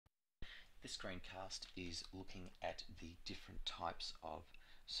This screencast is looking at the different types of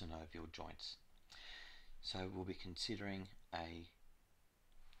synovial joints. So we'll be considering a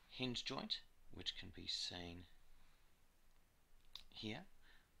hinge joint, which can be seen here,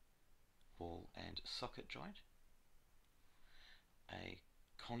 ball and socket joint, a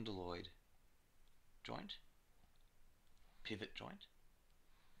condylar joint, pivot joint,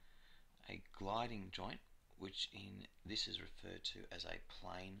 a gliding joint, which in this is referred to as a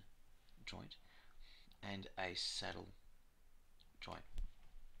plane joint, and a saddle joint.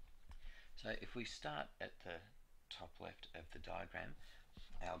 So if we start at the top left of the diagram,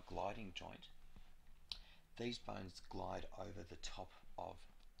 our gliding joint, these bones glide over the top of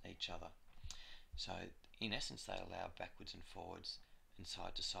each other. So in essence they allow backwards and forwards and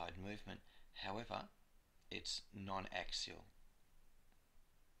side to side movement. However, it's non-axial.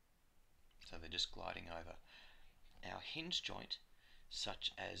 So they're just gliding over. Our hinge joint,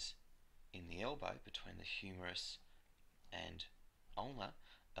 such as in the elbow between the humerus and ulna,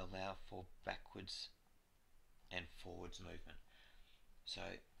 allow for backwards and forwards movement. So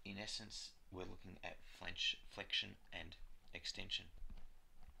in essence we're looking at flexion and extension.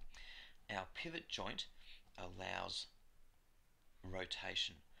 Our pivot joint allows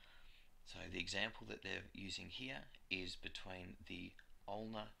rotation. So the example that they're using here is between the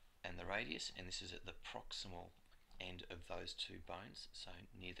ulna and the radius, and this is at the proximal end of those two bones, so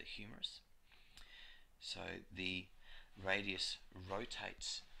near the humerus. So the radius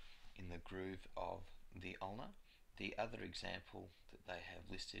rotates in the groove of the ulna. The other example that they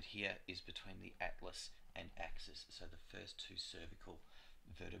have listed here is between the atlas and axis, so the first two cervical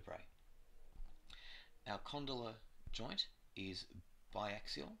vertebrae. Our condylar joint is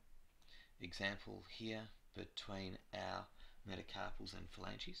biaxial. Example here between our metacarpals and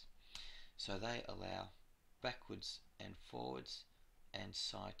phalanges. So they allow backwards and forwards and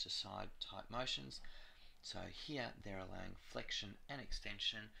side to side type motions. So here they're allowing flexion and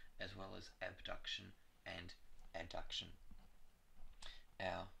extension as well as abduction and adduction.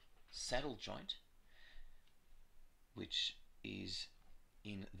 Our saddle joint, which is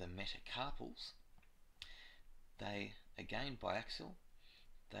in the metacarpals, they again biaxial.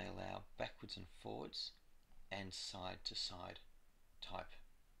 They allow backwards and forwards and side to side type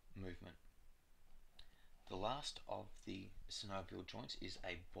movement. The last of the synovial joints is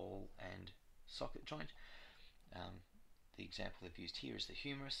a ball and socket joint. The example they've used here is the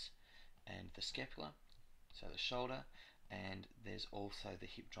humerus and the scapula, so the shoulder, and there's also the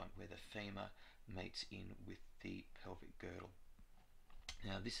hip joint where the femur meets in with the pelvic girdle.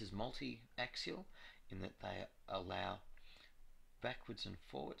 Now this is multi-axial in that they allow backwards and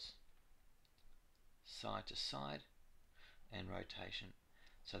forwards, side to side, and rotation.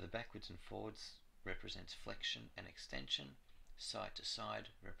 So the backwards and forwards represents flexion and extension, side to side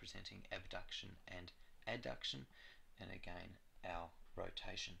representing abduction and adduction, and again our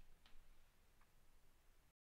rotation.